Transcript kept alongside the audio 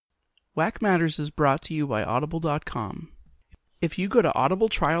Whack Matters is brought to you by Audible.com. If you go to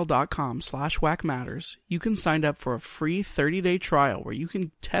audibletrial.com/whackmatters, you can sign up for a free 30-day trial where you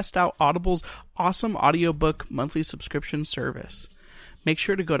can test out Audible's awesome audiobook monthly subscription service. Make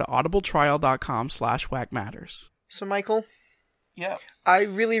sure to go to audibletrial.com/whackmatters. So, Michael? Yeah. I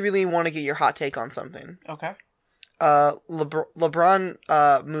really, really want to get your hot take on something. Okay.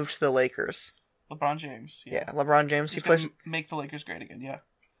 LeBron moved to the Lakers. LeBron James. Yeah, LeBron James. He's gonna make the Lakers great again. Yeah.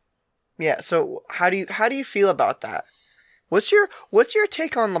 Yeah. So how do you feel about that? What's your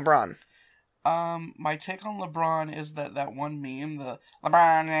take on LeBron? My take on LeBron is that one meme, the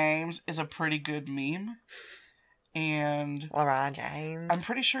LeBron James, is a pretty good meme, and LeBron James. I'm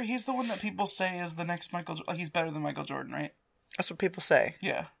pretty sure he's the one that people say is the next Michael. Like he's better than Michael Jordan, right? That's what people say.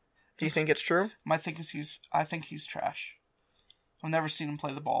 Yeah. Do you think it's true? My thing is I think he's trash. I've never seen him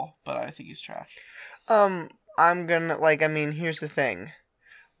play the ball, but I think he's trash. I'm gonna here's the thing.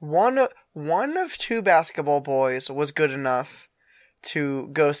 One of two basketball boys was good enough to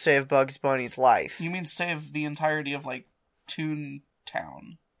go save Bugs Bunny's life. You mean save the entirety of like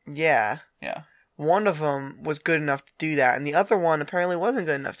Toontown? Yeah. Yeah. One of them was good enough to do that, and the other one apparently wasn't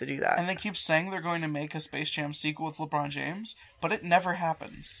good enough to do that. And they keep saying they're going to make a Space Jam sequel with LeBron James, but it never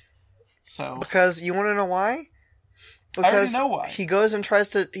happens. So because you want to know why? Because I already know why. He goes and tries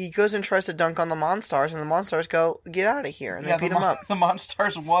to dunk on the Monstars, and the Monstars go, "Get out of here," and they beat him up. The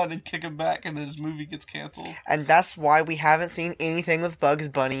Monstars won and kick him back, and then his movie gets canceled. And that's why we haven't seen anything with Bugs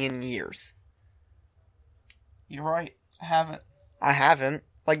Bunny in years. You're right. I haven't.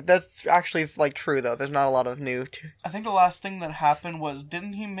 Like, that's actually, like, true, though. There's not a lot of new... I think the last thing that happened was,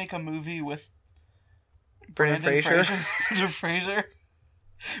 didn't he make a movie with... Brendan Fraser? Brendan Fraser?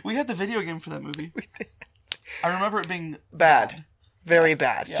 We had the video game for that movie. We did. I remember it being... Bad. Very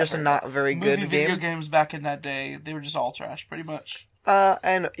bad. Yeah, just a not very good game. Video games back in that day, they were just all trash, pretty much.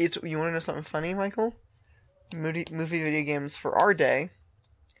 And you want to know something funny, Michael? Movie video games for our day...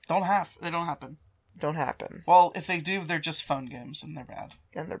 They don't happen. Don't happen. Well, if they do, they're just phone games, and they're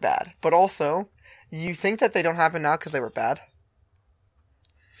bad. But also, you think that they don't happen now because they were bad?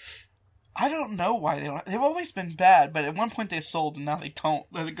 I don't know why they don't. They've always been bad, but at one point they sold, and now they don't.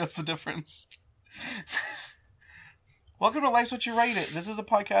 I think that's the difference. Welcome to Life's What You Rate It. This is a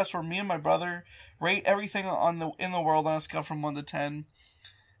podcast where me and my brother rate everything in the world on a scale from 1 to 10,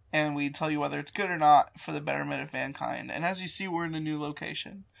 and we tell you whether it's good or not for the betterment of mankind. And as you see, we're in a new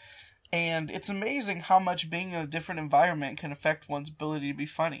location. And it's amazing how much being in a different environment can affect one's ability to be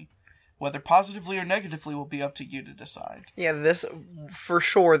funny. Whether positively or negatively will be up to you to decide. Yeah, this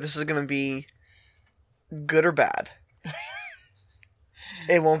is going to be good or bad.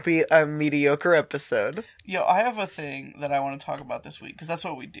 It won't be a mediocre episode. Yo, I have a thing that I want to talk about this week, because that's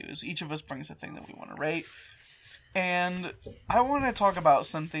what we do, is each of us brings a thing that we want to rate. And I want to talk about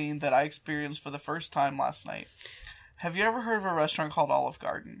something that I experienced for the first time last night. Have you ever heard of a restaurant called Olive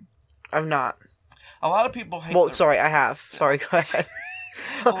Garden? I've not. A lot of people hate... Sorry, I have. Sorry, go ahead.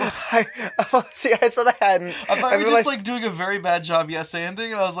 I said I hadn't. I thought you were just doing a very bad job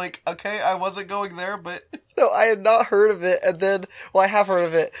yes-anding, and I was like, okay, I wasn't going there, but... No, I had not heard of it, and then... Well, I have heard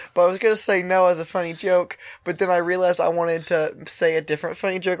of it, but I was going to say no as a funny joke, but then I realized I wanted to say a different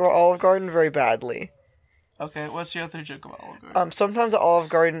funny joke about Olive Garden very badly. Okay, what's your other joke about Olive Garden? Sometimes at Olive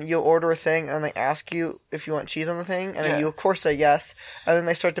Garden, you'll order a thing, and they ask you if you want cheese on the thing, and you, of course, say yes, and then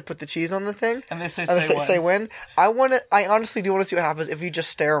they start to put the cheese on the thing. And they say when. I honestly do want to see what happens if you just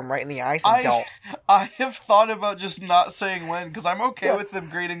stare them right in the eyes and don't. I have thought about just not saying when, because I'm okay with them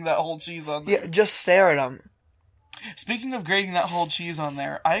grating that whole cheese on there. Yeah, just stare at them. Speaking of grating that whole cheese on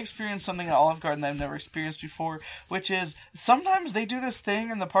there, I experienced something at Olive Garden that I've never experienced before, which is sometimes they do this thing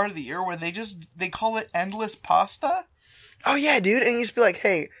in the part of the year where they call it endless pasta. Oh yeah, dude, and you just be like,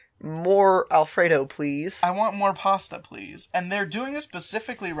 hey, more Alfredo, please. I want more pasta, please. And they're doing it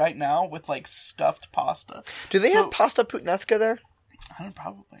specifically right now with, stuffed pasta. Do they have pasta puttanesca there? I don't know,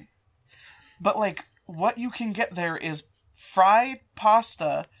 probably. But, what you can get there is fried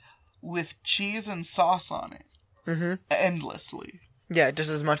pasta with cheese and sauce on it. Mm-hmm. Endlessly. Yeah, just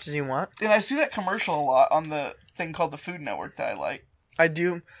as much as you want. And I see that commercial a lot on the thing called the Food Network that I like. I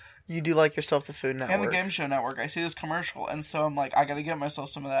do. You do like yourself the Food Network. And the Game Show Network. I see this commercial, and so I'm like, I gotta get myself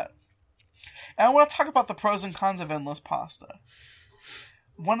some of that. And I want to talk about the pros and cons of endless pasta.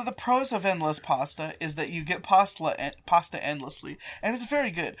 One of the pros of endless pasta is that you get pasta endlessly, and it's very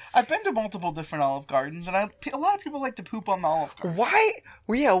good. I've been to multiple different Olive Gardens, and a lot of people like to poop on the Olive Garden. Why?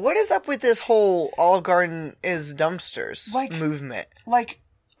 Yeah, what is up with this whole Olive Garden is dumpsters movement?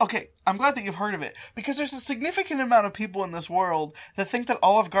 Okay, I'm glad that you've heard of it, because there's a significant amount of people in this world that think that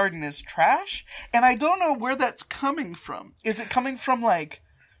Olive Garden is trash, and I don't know where that's coming from. Is it coming from,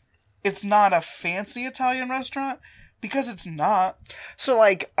 it's not a fancy Italian restaurant, because it's not. So,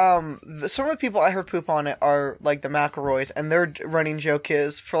 like, some of the people I heard poop on it are, like, the McElroys, and their running joke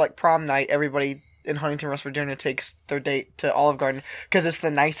is, for, like, prom night, everybody in Huntington, West Virginia takes their date to Olive Garden, because it's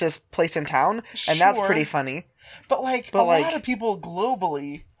the nicest place in town, and that's Sure. pretty funny. But, like, a lot of people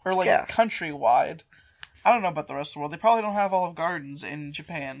globally, or, like, countrywide, I don't know about the rest of the world. They probably don't have Olive Gardens in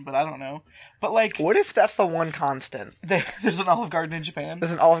Japan, but I don't know. But, like... What if that's the one constant? There's an Olive Garden in Japan?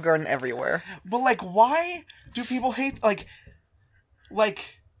 There's an Olive Garden everywhere. But, like, why do people hate... Like,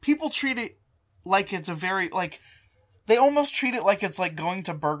 people treat it like it's a very... Like, they almost treat it like it's, like, going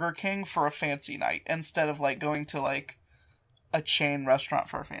to Burger King for a fancy night, instead of, like, going to, like, a chain restaurant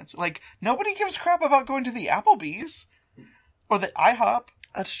for a fancy... Like, nobody gives crap about going to the Applebee's. Or the IHOP.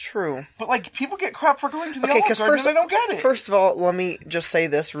 That's true. But, like, people get crap for going to the Olive Garden and they don't get it. First of all, let me just say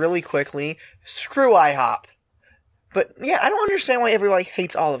this really quickly. Screw IHOP. But, yeah, I don't understand why everybody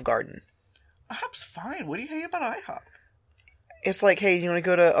hates Olive Garden. IHOP's fine. What do you hate about IHOP? It's like, hey, you want to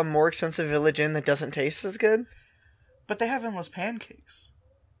go to a more expensive Village Inn that doesn't taste as good? But they have endless pancakes.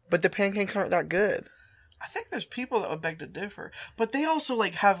 But the pancakes aren't that good. I think there's people that would beg to differ. But they also,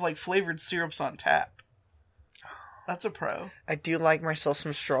 like, have, like, flavored syrups on tap. That's a pro. I do like myself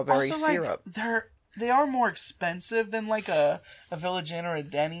some strawberry also, syrup. Like, they are more expensive than, like, a Village Inn or a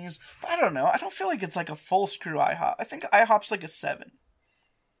Denny's. But I don't know. I don't feel like it's, like, a full screw IHOP. I think IHOP's, like, a 7.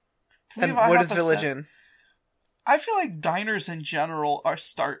 And what is Village Inn? I feel like diners in general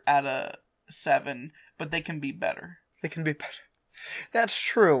start at a 7, but they can be better. They can be better. That's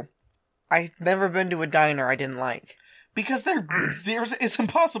true. I've never been to a diner I didn't like. Because it's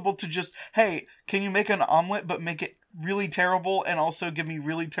impossible to just, hey, can you make an omelet but make it really terrible and also give me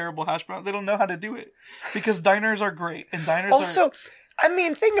really terrible hash browns? They don't know how to do it. Because diners are great. And diners also, I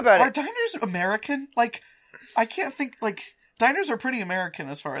mean, think about it. Are diners American? Like, I can't think, like, diners are pretty American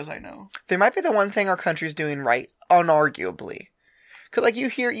as far as I know. They might be the one thing our country's doing right, unarguably. Cause, like, you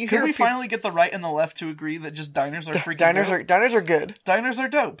hear Can we finally get the right and the left to agree that just diners are freaking diners dope? Diners are good. Diners are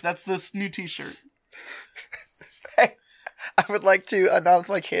dope. That's this new t-shirt. I would like to announce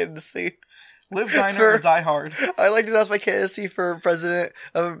my candidacy. Live diner or die hard. I'd like to announce my candidacy for President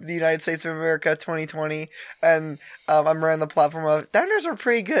of the United States of America 2020, and I'm running the platform of diners are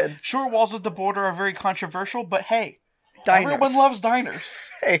pretty good. Sure, walls at the border are very controversial, but hey, diners. Everyone loves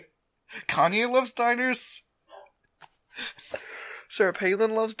diners. Hey. Kanye loves diners. Sarah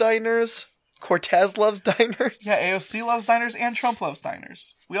Palin loves diners. Cortez loves diners. Yeah, AOC loves diners, and Trump loves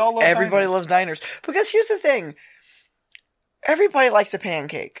diners. We all love Everybody diners. loves diners. Because here's the thing. Everybody likes a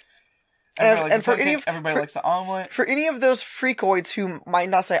pancake. Everybody likes the omelet. For any of those freakoids who might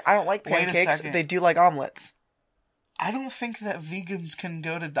not say, I don't like pancakes, they do like omelets. I don't think that vegans can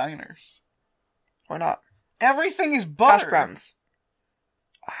go to diners. Why not? Everything is butter. Hash browns.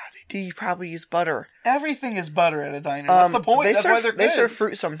 They do probably use butter. Everything is butter at a diner. That's the point. That's why they're good. They serve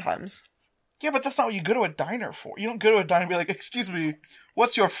fruit sometimes. Yeah, but that's not what you go to a diner for. You don't go to a diner and be like, excuse me,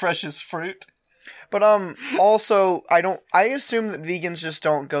 what's your freshest fruit? But also I assume that vegans just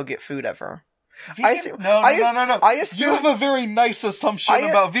don't go get food ever. No. I assume, you have a very nice assumption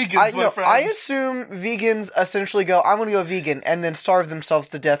about vegans, my friend. I assume vegans essentially go, I'm going to go vegan, and then starve themselves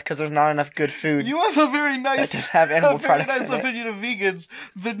to death because there's not enough good food. You have a very nice, products opinion of vegans.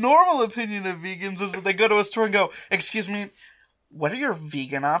 The normal opinion of vegans is that they go to a store and go, excuse me, what are your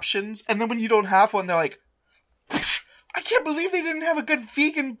vegan options? And then when you don't have one, they're like, I can't believe they didn't have a good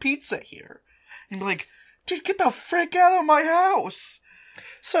vegan pizza here. And you're like, dude, get the frick out of my house.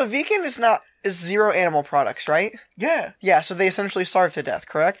 So vegan is zero animal products, right? Yeah. Yeah, so they essentially starve to death,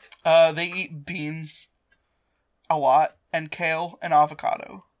 correct? They eat beans a lot, and kale, and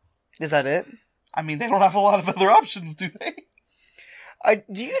avocado. Is that it? I mean, they don't have a lot of other options, do they?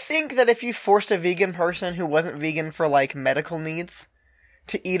 Do you think that if you forced a vegan person who wasn't vegan for, like, medical needs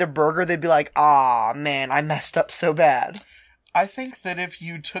to eat a burger, they'd be like, ah, man, I messed up so bad? I think that if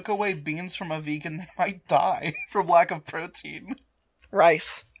you took away beans from a vegan, they might die from lack of protein.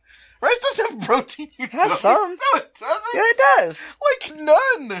 Rice. Rice doesn't have protein. It has some. No, it doesn't. Yeah, it does. Like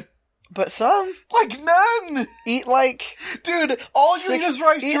none. But some. Like none. Eat like... Dude, all you eat is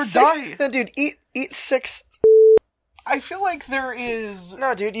rice. You're dying. No, dude, eat 6... I feel like there is...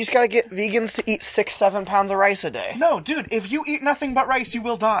 No, dude, you just gotta get vegans to eat 6-7 pounds of rice a day. No, dude, if you eat nothing but rice, you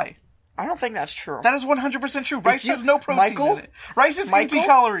will die. I don't think that's true. That is 100% true. Rice has no protein in it. Rice is empty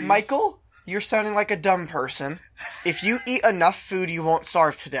calories. Michael, you're sounding like a dumb person. If you eat enough food, you won't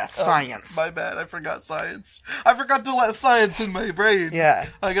starve to death. Science. My bad. I forgot science. I forgot to let science in my brain. Yeah.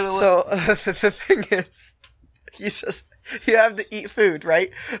 So, the thing is, you have to eat food,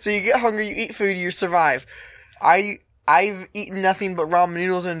 right? So you get hungry, you eat food, you survive. I've eaten nothing but ramen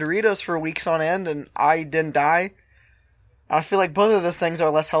noodles and Doritos for weeks on end, and I didn't die. I feel like both of those things are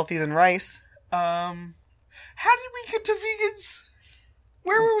less healthy than rice. How did we get to vegans?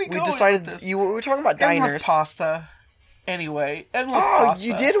 Where were we going? We decided with this? we were talking about diners. Endless pasta. Anyway, endless pasta.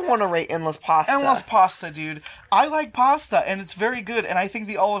 You did want to rate endless pasta. Endless pasta, dude. I like pasta, and it's very good, and I think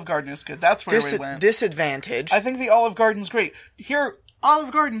the Olive Garden is good. That's where we went. Disadvantage. I think the Olive Garden's great. Here,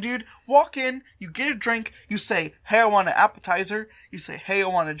 Olive Garden, dude. Walk in, you get a drink, you say, hey, I want an appetizer. You say, hey, I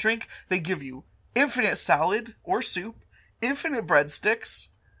want a drink. They give you infinite salad or soup, infinite breadsticks.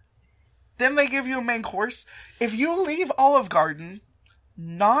 Then they give you a main course. If you leave Olive Garden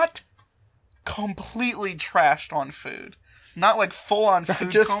not completely trashed on food, not like full on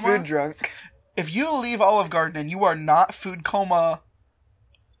food just coma, food drunk. if you leave Olive Garden and you are not food coma,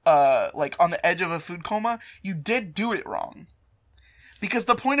 like on the edge of a food coma, you did do it wrong. Because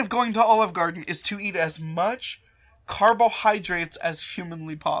the point of going to Olive Garden is to eat as much carbohydrates as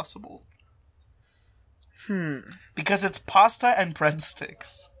humanly possible. Because it's pasta and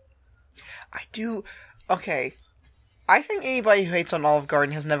breadsticks. Okay. I think anybody who hates on Olive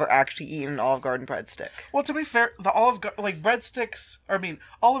Garden has never actually eaten an Olive Garden breadstick. Well, to be fair, the breadsticks,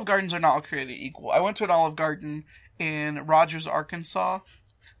 Olive Gardens are not all created equal. I went to an Olive Garden in Rogers, Arkansas.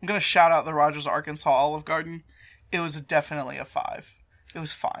 I'm going to shout out the Rogers, Arkansas Olive Garden. It was definitely a 5. It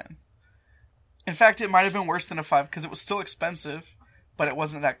was fine. In fact, it might have been worse than a 5 because it was still expensive, but it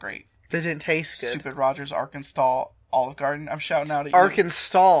wasn't that great. It didn't taste good. Stupid Rogers, Arkansas Olive Garden. I'm shouting out at you.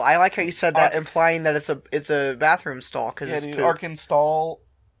 Arkansas. I like how you said that, implying that it's a bathroom stall. Cause it's dude, poop. Arkansas.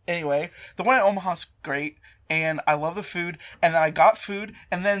 Anyway, the one at Omaha's great, and I love the food. And then I got food,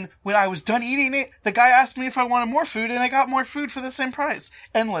 and then when I was done eating it, the guy asked me if I wanted more food, and I got more food for the same price.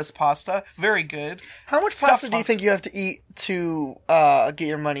 Endless pasta, very good. How much pasta do you think you have to eat to get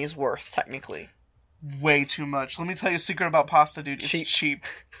your money's worth? Technically, way too much. Let me tell you a secret about pasta, dude. It's cheap.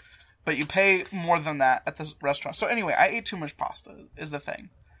 But you pay more than that at this restaurant. So anyway, I ate too much pasta, is the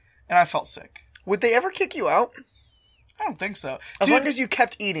thing. And I felt sick. Would they ever kick you out? I don't think so. As long as you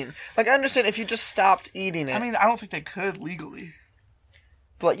kept eating. Like, I understand if you just stopped eating it. I mean, I don't think they could legally.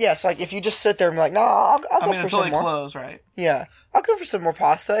 But yes, like, if you just sit there and be like, no, I'll go for some more. Until they close, right? Yeah. I'll go for some more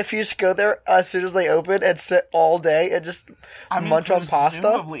pasta. If you just go there as soon as they open and sit all day and just munch on pasta.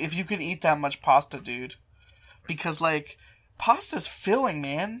 Presumably, if you can eat that much pasta, dude. Because, like, pasta's filling,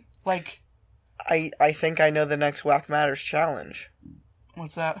 man. Like, I think I know the next Whack Matters challenge.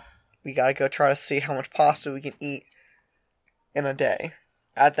 What's that? We gotta go try to see how much pasta we can eat in a day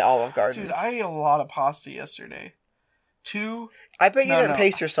at the Olive Garden. Dude, I ate a lot of pasta yesterday. I bet you didn't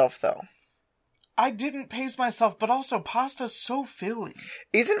pace yourself, though. I didn't pace myself, but also pasta's so filling.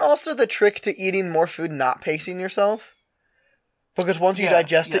 Isn't also the trick to eating more food not pacing yourself? Because once you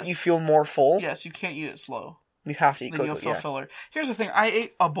digest it, you feel more full. Yes, you can't eat it slow. You have to eat quickly. Then you'll feel filler. Here's the thing: I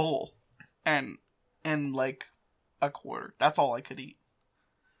ate a bowl, and like a quarter. That's all I could eat.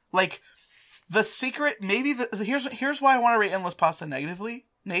 Like the secret, maybe here's why I want to rate endless pasta negatively.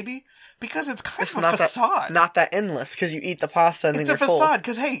 Maybe because it's kind of a facade. Not that endless, because you eat the pasta and then you're full. It's a facade.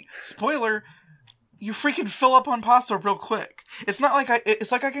 Because hey, spoiler, you freaking fill up on pasta real quick. It's not like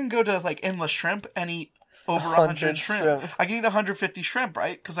it's like I can go to like endless shrimp and eat over 100 shrimp. I can eat 150 shrimp,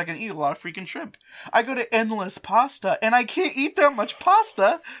 right? Because I can eat a lot of freaking shrimp. I go to endless pasta, and I can't eat that much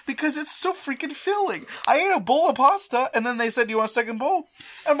pasta because it's so freaking filling. I ate a bowl of pasta, and then they said, do you want a second bowl?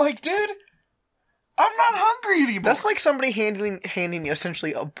 I'm like, dude, I'm not hungry anymore. That's like somebody handing you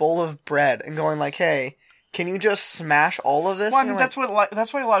essentially a bowl of bread and going like, hey, can you just smash all of this? Well, I mean, that's why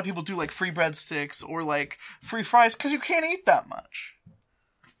a lot of people do like free breadsticks or like free fries, because you can't eat that much.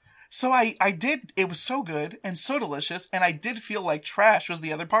 So I did, it was so good and so delicious, and I did feel like trash was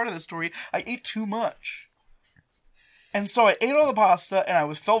the other part of the story. I ate too much. And so I ate all the pasta, and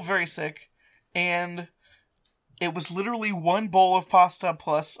I felt very sick, and it was literally one bowl of pasta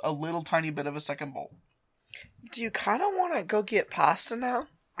plus a little tiny bit of a second bowl. Do you kind of want to go get pasta now?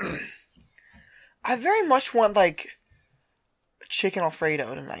 I very much want, like, chicken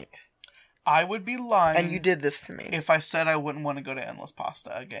Alfredo tonight. I would be lying. And you did this to me. If I said I wouldn't want to go to endless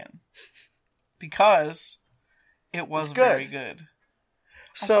pasta again. Because it was very good.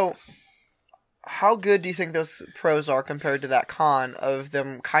 So, how good do you think those pros are compared to that con of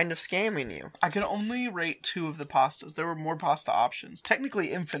them kind of scamming you? I can only rate 2 of the pastas. There were more pasta options.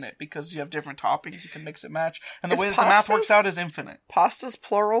 Technically infinite, because you have different toppings. You can mix and match. And the way that the math works out is infinite. Pasta's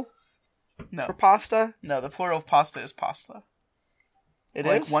plural? No. For pasta? No, the plural of pasta is pasta. It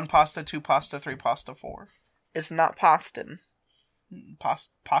like is? 1 pasta, 2 pasta, 3 pasta, 4. It's not pastin.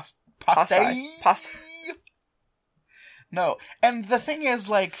 Pasta. No. And the thing is,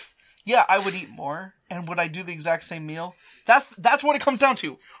 like, Yeah, I would eat more. And would I do the exact same meal? That's what it comes down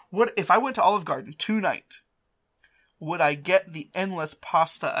to. If I went to Olive Garden tonight, would I get the endless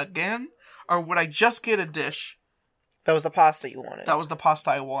pasta again? Or would I just get a dish? That was the pasta you wanted. That was the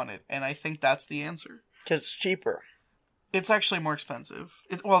pasta I wanted. And I think that's the answer. Because it's cheaper. It's actually more expensive.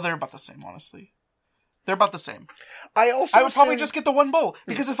 Well, they're about the same, honestly. They're about the same. I would probably just get the one bowl.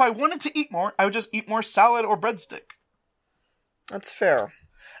 Because if I wanted to eat more, I would just eat more salad or breadstick. That's fair.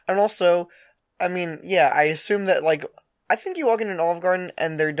 And also, I mean, yeah, I assume that, like, I think you walk in an Olive Garden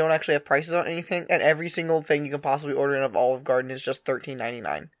and they don't actually have prices on anything, and every single thing you can possibly order in an Olive Garden is just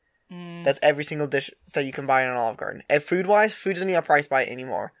 $13.99. That's every single dish that you can buy in an Olive Garden. And food-wise, food doesn't need a price by it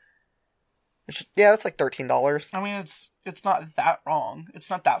anymore. That's like $13. I mean, it's not that wrong. It's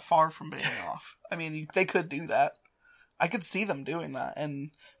not that far from being off. I mean, they could do that. I could see them doing that,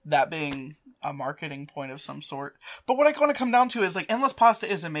 and that being a marketing point of some sort. But what I want to come down to is, like, endless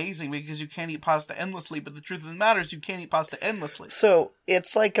pasta is amazing because you can't eat pasta endlessly, but the truth of the matter is you can't eat pasta endlessly. So,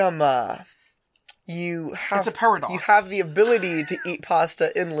 it's like, it's a paradox. You have the ability to eat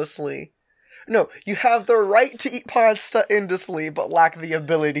pasta endlessly. No, you have the right to eat pasta endlessly, but lack the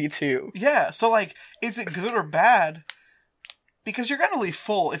ability to. Yeah, so, like, is it good or bad? Because you're going to leave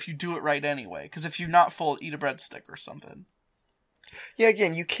full if you do it right anyway. Because if you're not full, eat a breadstick or something. Yeah,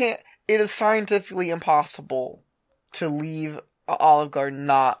 again, you can't... It is scientifically impossible to leave an Olive Garden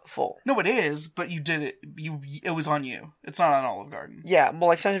not full. No, it is, but you did it. It was on you. It's not on Olive Garden. Yeah, well,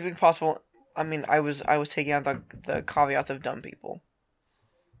 like, scientifically possible... I mean, I was taking out the caveats of dumb people.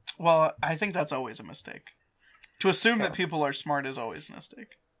 Well, I think that's always a mistake. To assume that people are smart is always a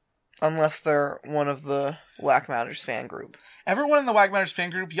mistake. Unless they're one of the Whack Matters fan group. Everyone in the Whack Matters fan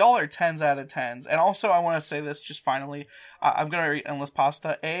group, y'all are 10s out of 10s. And also, I want to say this just finally. I'm going to rate Endless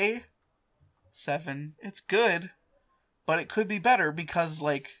Pasta a 7. It's good, but it could be better because,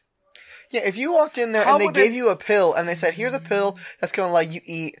 like... Yeah, if you walked in there and they gave you a pill and they said, here's a pill that's going to let you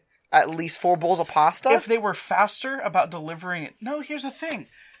eat at least 4 bowls of pasta... If they were faster about delivering it... No, here's the thing.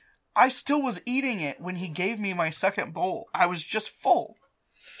 I still was eating it when he gave me my second bowl. I was just full.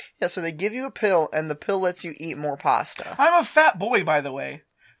 Yeah, so they give you a pill, and the pill lets you eat more pasta. I'm a fat boy, by the way.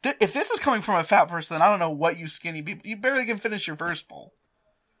 If this is coming from a fat person, then I don't know what you skinny people... You barely can finish your first bowl.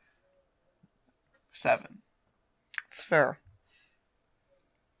 7. It's fair.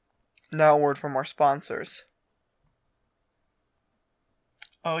 Now a word from our sponsors.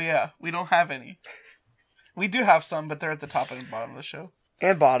 Oh yeah, we don't have any. We do have some, but they're at the top and bottom of the show.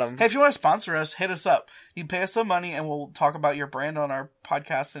 And bottom. Hey, if you want to sponsor us, hit us up. You pay us some money, and we'll talk about your brand on our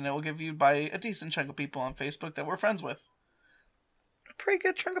podcast, and it will give you by a decent chunk of people on Facebook that we're friends with. A pretty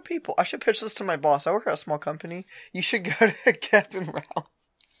good chunk of people. I should pitch this to my boss. I work at a small company. You should go to Kevin Rao.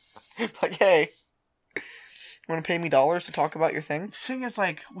 Like, hey, you want to pay me dollars to talk about your thing? The thing is,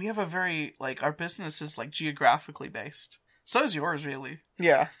 like, we have a very, like, our business is, like, geographically based. So is yours, really.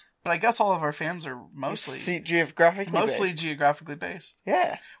 Yeah. But I guess all of our fans are mostly geographically based.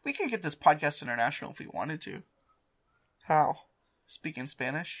 Yeah. We can get this podcast international if we wanted to. How? Speaking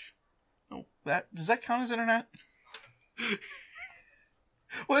Spanish. Oh, does that count as internet?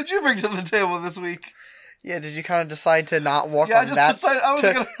 What did you bring to the table this week? Yeah, did you kind of decide to not walk on I just that? Decided I was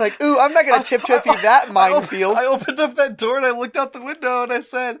gonna... Like, ooh, I'm not going to tiptoe through that minefield. I opened up that door and I looked out the window and I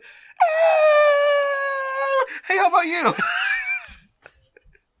said, hey, how about you?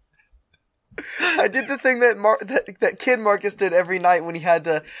 I did the thing that kid Marcus did every night when he had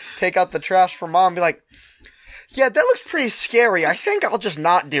to take out the trash for mom and be like, yeah, that looks pretty scary. I think I'll just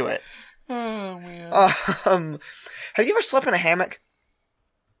not do it. Oh, man. Have you ever slept in a hammock?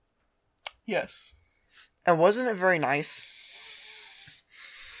 Yes. And wasn't it very nice?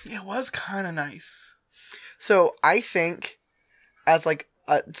 It was kind of nice. So I think as like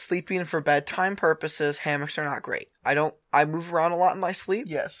sleeping for bedtime purposes, hammocks are not great. I move around a lot in my sleep.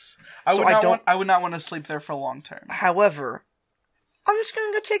 Yes. I would not want to sleep there for long term. However, I'm just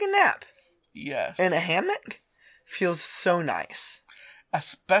going to go take a nap. Yes. In a hammock feels so nice.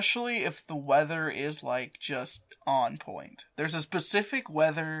 Especially if the weather is like just on point. There's a specific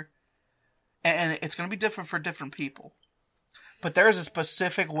weather, and it's going to be different for different people. But there is a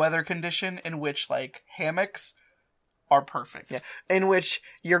specific weather condition in which like hammocks are perfect. Yeah. In which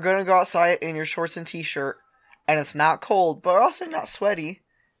you're going to go outside in your shorts and t-shirt, and it's not cold, but also not sweaty,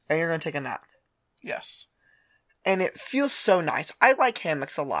 and you're going to take a nap. Yes. And it feels so nice. I like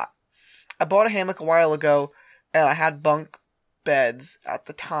hammocks a lot. I bought a hammock a while ago, and I had bunk beds at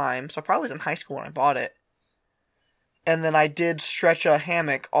the time, so I probably was in high school when I bought it. And then I did stretch a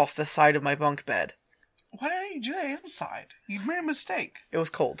hammock off the side of my bunk bed. Why didn't you do that inside? You made a mistake. It was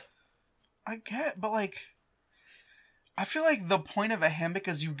cold. I get, but like... I feel like the point of a hammock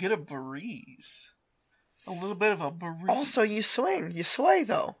is you get a breeze. A little bit of a breeze. Also, you swing. You sway,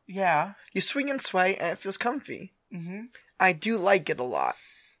 though. Yeah. You swing and sway, and it feels comfy. Mm-hmm. I do like it a lot.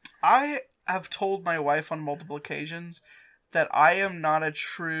 I have told my wife on multiple occasions that I am not a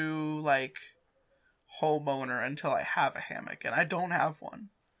true, like, homeowner until I have a hammock, and I don't have one.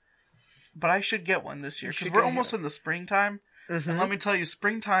 But I should get one this year, because we're almost in the springtime. Mm-hmm. And let me tell you,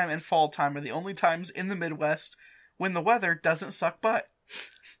 springtime and fall time are the only times in the Midwest when the weather doesn't suck butt.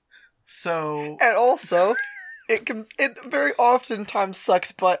 So... And also, it very oftentimes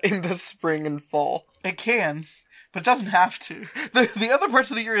sucks butt in the spring and fall. It can, but it doesn't have to. The other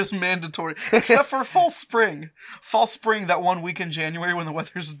parts of the year is mandatory, except for fall spring. Fall spring, that 1 week in January when the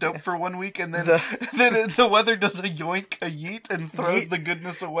weather's dope for 1 week, and then the weather does a yoink, a yeet, and throws the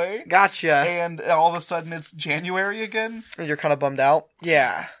goodness away. Gotcha. And all of a sudden it's January again. And you're kind of bummed out?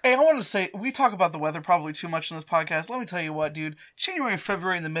 Yeah. Hey, I want to say, we talk about the weather probably too much in this podcast. Let me tell you what, dude. January and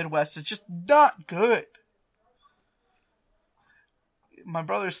February in the Midwest is just not good. My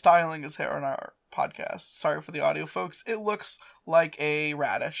brother's styling his hair on our podcast. Sorry for the audio, folks. It looks like a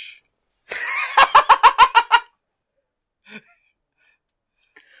radish.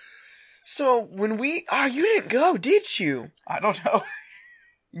 So, when we... you didn't go, did you? I don't know.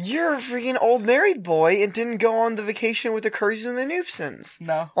 You're a freaking old married boy and didn't go on the vacation with the Currys and the Noopsons.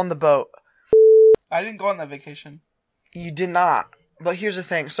 No. On the boat. I didn't go on that vacation. You did not. But here's the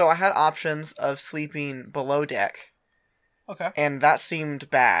thing. So, I had options of sleeping below deck. Okay. And that seemed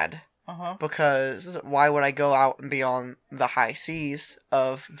bad. Uh-huh. Because why would I go out and be on the high seas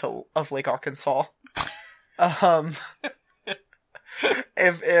of Lake Arkansas?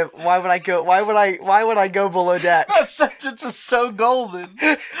 If why would I go below deck? That sentence is so golden.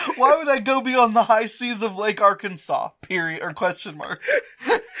 Why would I go beyond the high seas of Lake Arkansas? Period or question mark.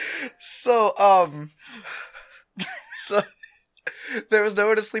 So so there was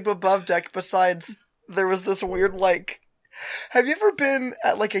nowhere to sleep above deck besides there was this weird, like, have you ever been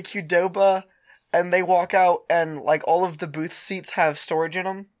at like a Qdoba and they walk out and like all of the booth seats have storage in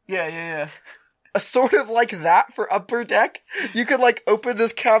them? Yeah. A sort of like that for upper deck. You could like open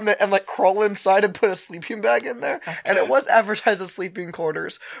this cabinet and like crawl inside and put a sleeping bag in there. Okay. And it was advertised as sleeping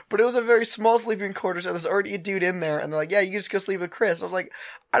quarters, but it was a very small sleeping quarters and there's already a dude in there and they're like, yeah, you can just go sleep with Chris. I was like,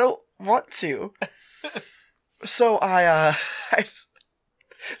 I don't want to. So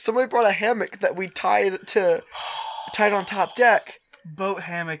somebody brought a hammock that we tied on top deck. Boat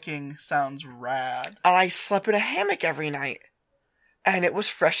hammocking sounds rad. And I slept in a hammock every night. And it was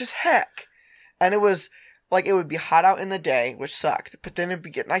fresh as heck. And it was, like, it would be hot out in the day, which sucked. But then it'd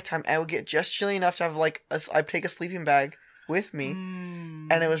be at nighttime, and it would get just chilly enough to have, like, I'd take a sleeping bag with me.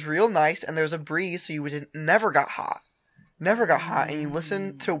 And it was real nice, and there was a breeze, so you never got hot. Never got hot. And you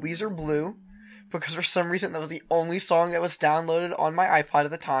listened to Weezer Blue, because for some reason that was the only song that was downloaded on my iPod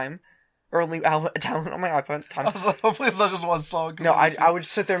at the time. Or only downloaded on my iPod at the time. So hopefully it's not just one song. No, I would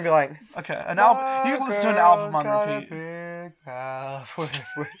sit there and be like... Okay, an album. You can listen to an album on repeat. Big path where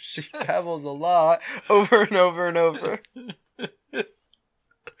she travels a lot, over and over and over.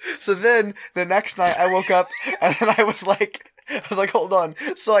 So then, the next night I woke up, and then I was like, hold on.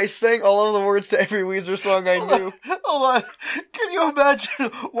 So I sang all of the words to every Weezer song I knew. Hold on. Can you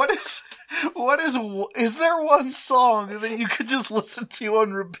imagine, is there one song that you could just listen to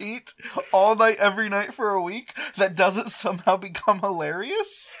on repeat all night, every night for a week that doesn't somehow become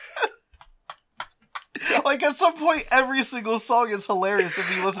hilarious? Like, at some point, every single song is hilarious if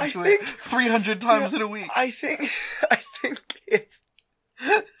you listen to it 300 times in a week. I think it's...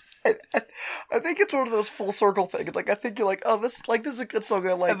 I think it's one of those full circle things. Like, I think you're like, oh, this is a good song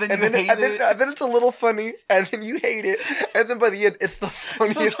I like. And then you hate it. And then it's a little funny, and then you hate it, and then by the end, it's the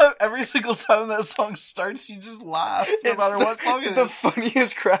funniest. Sometimes, every single time that song starts, you just laugh, no matter what song it is. The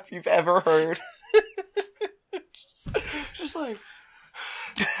funniest crap you've ever heard. just like,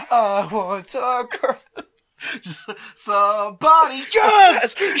 I want a girl. Just somebody.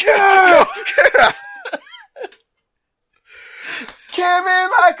 Yes! Yeah! Came in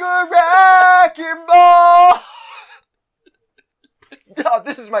like a wrecking ball. Oh,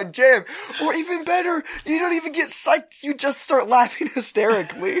 this is my jam. Or even better, you don't even get psyched. You just start laughing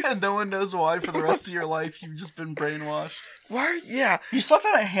hysterically. And no one knows why for the rest of your life. You've just been brainwashed. Why? Yeah. You slept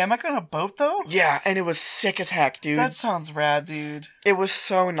on a hammock on a boat, though? Yeah, and it was sick as heck, dude. That sounds rad, dude. It was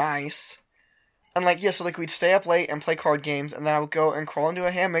so nice. And like, yeah, so like we'd stay up late and play card games, and then I would go and crawl into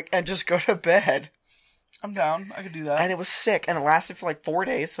a hammock and just go to bed. I'm down. I could do that. And it was sick, and it lasted for like 4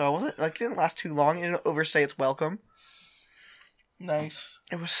 days, so it didn't last too long. It didn't overstay its welcome. Nice.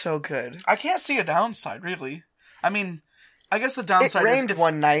 It was so good. I can't see a downside, really. I mean, I guess the downside is... It rained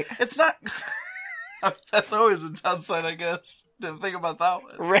one night. It's not... That's always a downside, I guess. Didn't think about that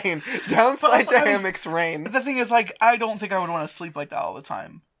one. Rain. Downside also, to hammocks, rain. The thing is, like, I don't think I would want to sleep like that all the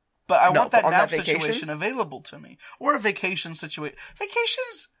time. But I want that on nap that vacation? situation available to me. Or a vacation situation.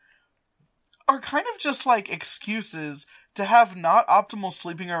 Vacations are kind of just like excuses to have not optimal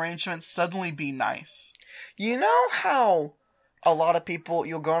sleeping arrangements suddenly be nice. You know how a lot of people,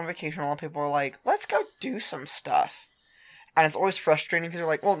 you'll go on vacation, a lot of people are like, let's go do some stuff. And it's always frustrating because you're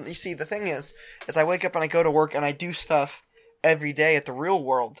like, well, you see, the thing is I wake up and I go to work and I do stuff every day at the real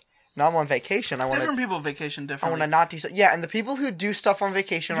world. Now I'm on vacation. Different people vacation I differently. want to not do stuff. Yeah, and the people who do stuff on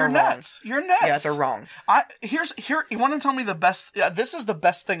vacation You're are nuts. wrong. You're nuts. Yeah, they're wrong. Here. You want to tell me the best? Yeah, this is the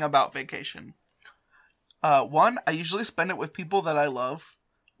best thing about vacation. One, I usually spend it with people that I love,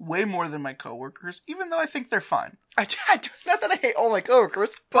 way more than my coworkers, even though I think they're fine. Not that I hate all my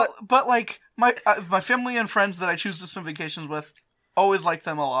coworkers, but like my family and friends that I choose to spend vacations with, always like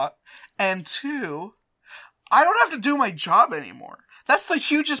them a lot. And two, I don't have to do my job anymore. That's the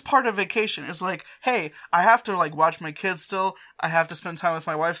hugest part of vacation. Is like, hey, I have to like watch my kids still. I have to spend time with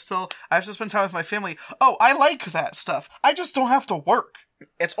my wife still. I have to spend time with my family. Oh, I like that stuff. I just don't have to work.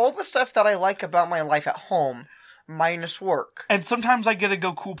 it's all the stuff that I like about my life at home, minus work. And sometimes I get to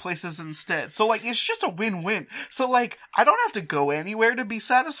go cool places instead. So like, it's just a win-win. So like, I don't have to go anywhere to be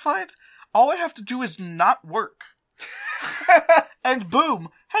satisfied. All I have to do is not work. And boom,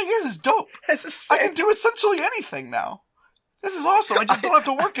 hey, this is dope. This is I can do essentially anything now. This is awesome. I just don't have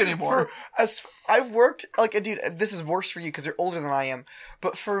to work anymore. I've worked, like, dude, this is worse for you because you're older than I am.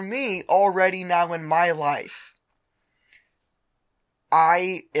 But for me, already now in my life,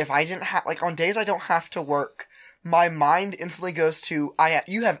 if I didn't have, like, on days I don't have to work, my mind instantly goes to,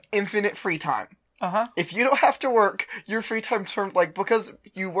 you have infinite free time. Uh-huh. If you don't have to work, your free time term, like, because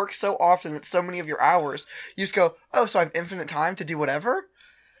you work so often, it's so many of your hours, you just go, oh, so I have infinite time to do whatever?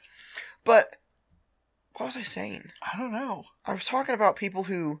 But what was I saying? I don't know. I was talking about people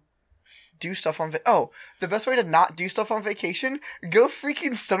who do stuff on the best way to not do stuff on vacation, go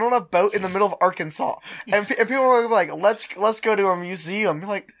freaking sit on a boat in the middle of Arkansas. And people are like, let's go to a museum. You're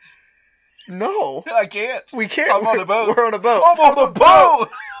like, no. I can't. We can't. I'm on a boat. We're on a boat. I'm on the boat!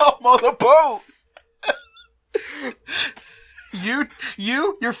 I'm on the boat!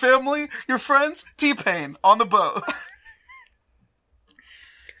 You, your family, your friends, T-Pain on the boat.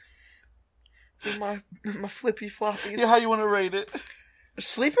 My flippy floppies. Yeah, how you want to rate it?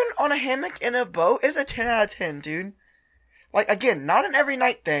 Sleeping on a hammock in a boat is a 10 out of 10, dude. Like, again, not an every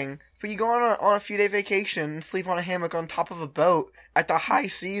night thing, but you go on a few day vacation and sleep on a hammock on top of a boat at the high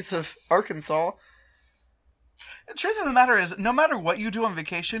seas of Arkansas. The truth of the matter is, no matter what you do on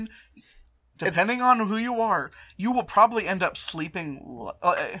vacation, depending on who you are, you will probably end up sleeping.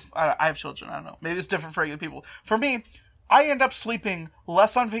 I have children, I don't know. Maybe it's different for other people. For me, I end up sleeping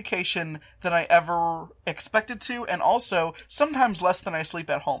less on vacation than I ever expected to, and also sometimes less than I sleep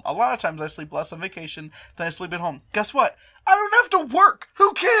at home. A lot of times I sleep less on vacation than I sleep at home. Guess what? I don't have to work!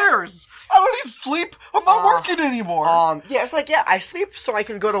 Who cares? I don't need sleep! I'm not working anymore! Yeah, it's like, I sleep so I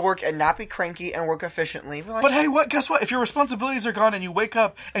can go to work and not be cranky and work efficiently. But hey, guess what? If your responsibilities are gone and you wake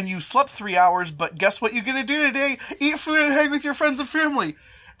up and you slept 3 hours, but guess what you're gonna do today? Eat food and hang with your friends and family.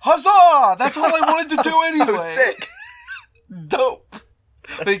 Huzzah! That's all I wanted to do anyway! I'm sick. Dope.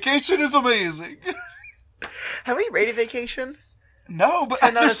 Vacation is amazing. Have we rated vacation? No, but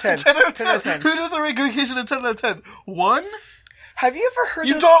 10 out of 10. 10 out of 10. 10 out of 10. Who doesn't rate vacation a 10 out of 10? 1? Have you ever heard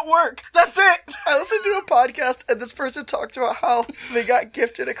You don't work. That's it. I listened to a podcast and this person talked about how they got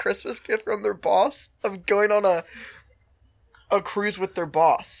gifted a Christmas gift from their boss of going on a cruise with their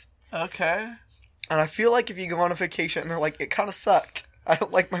boss. Okay. And I feel like if you go on a vacation and they're like, it kind of sucked. I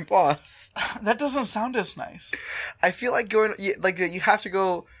don't like my boss. That doesn't sound as nice. I feel like you have to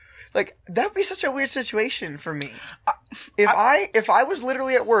go, like, that'd be such a weird situation for me. If I was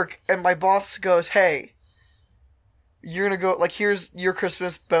literally at work and my boss goes, hey, you're gonna go, like, here's your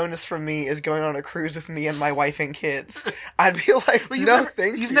Christmas bonus from me is going on a cruise with me and my wife and kids. I'd be like,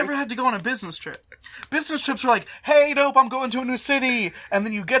 thank you. You've never had to go on a business trip. Business trips are like, hey, dope, I'm going to a new city. And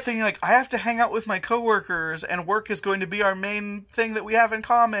then you get there and you're like, I have to hang out with my coworkers and work is going to be our main thing that we have in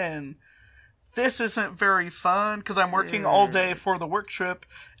common. This isn't very fun because I'm working all day for the work trip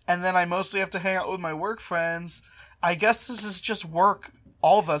and then I mostly have to hang out with my work friends. I guess this is just work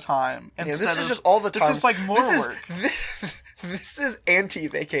all the time. This is just all the time. This is like more work. This is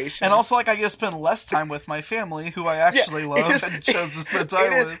anti-vacation. And also, like, I get to spend less time with my family, who I actually love and chose to spend time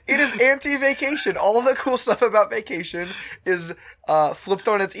with. It is anti-vacation. All the cool stuff about vacation is flipped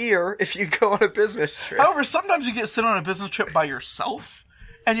on its ear if you go on a business trip. However, sometimes you get sent on a business trip by yourself,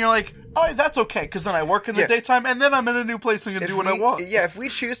 And you're like, all right, that's okay, because then I work in the daytime, and then I'm in a new place and can do what I want. Yeah, if we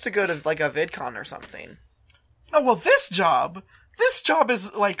choose to go to, like, a VidCon or something. Oh, well, this job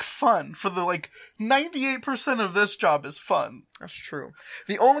is, like, fun. For the, like, 98% of this job is fun. That's true.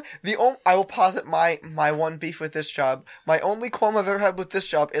 The only, I will posit my one beef with this job. My only qualm I've ever had with this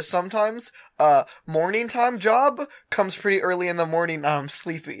job is sometimes, morning time job comes pretty early in the morning and I'm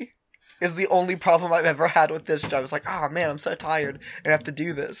sleepy. Is the only problem I've ever had with this job. It's like, oh man, I'm so tired and I have to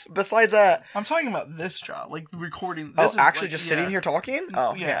do this. Besides that... I'm talking about this job, like recording. This is actually like, just sitting here talking?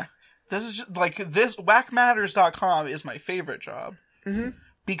 Oh, yeah. This is just, like, whackmatters.com is my favorite job. Mm-hmm.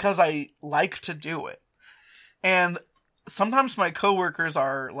 Because I like to do it. And sometimes my coworkers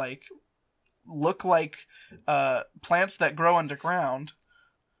are, like, look like plants that grow underground.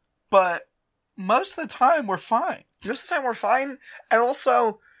 But most of the time, we're fine. Most of the time, we're fine. And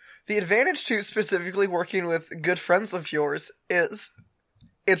also... The advantage to specifically working with good friends of yours is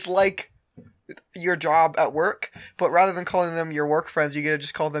it's like your job at work, but rather than calling them your work friends, you get to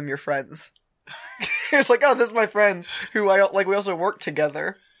just call them your friends. It's like, oh, this is my friend who we also work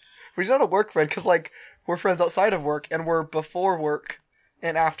together. But he's not a work friend because, like, we're friends outside of work and we're before work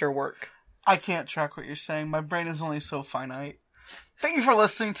and after work. I can't track what you're saying. My brain is only so finite. Thank you for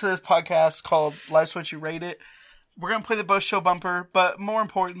listening to this podcast called Life's What You Rate It. We're going to play the Boast Show bumper, but more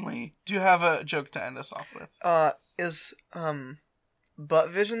importantly, do you have a joke to end us off with? Is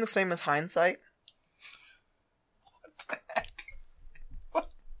butt vision the same as hindsight? What the heck?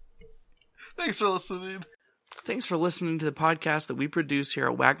 Thanks for listening. Thanks for listening to the podcast that we produce here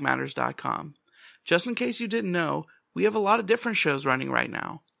at whackmatters.com. Just in case you didn't know, we have a lot of different shows running right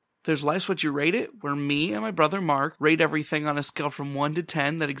now. There's Life's What You Rate It, where me and my brother Mark rate everything on a scale from 1 to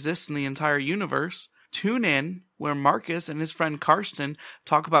 10 that exists in the entire universe. Tune In, where Marcus and his friend Karsten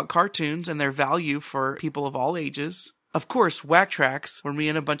talk about cartoons and their value for people of all ages. Of course, Whack Tracks, where me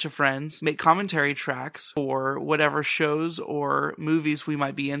and a bunch of friends make commentary tracks for whatever shows or movies we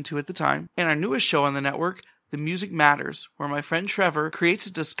might be into at the time. And our newest show on the network, The Music Matters, where my friend Trevor creates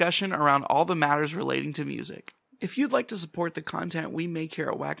a discussion around all the matters relating to music. If you'd like to support the content we make here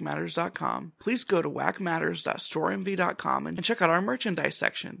at whackmatters.com, please go to whackmatters.storeenvy.com and check out our merchandise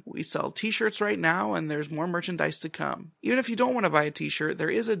section. We sell t-shirts right now, and there's more merchandise to come. Even if you don't want to buy a t-shirt, there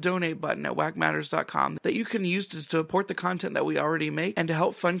is a donate button at whackmatters.com that you can use to support the content that we already make and to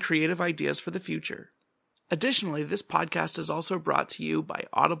help fund creative ideas for the future. Additionally, this podcast is also brought to you by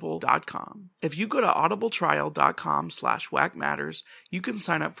Audible.com. If you go to audibletrial.com/whackmatters, you can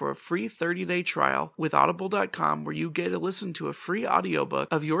sign up for a free 30-day trial with Audible.com where you get to listen to a free audiobook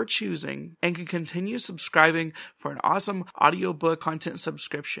of your choosing and can continue subscribing for an awesome audiobook content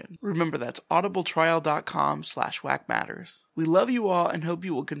subscription. Remember, that's audibletrial.com/whackmatters. We love you all and hope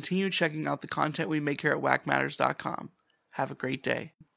you will continue checking out the content we make here at whackmatters.com. Have a great day.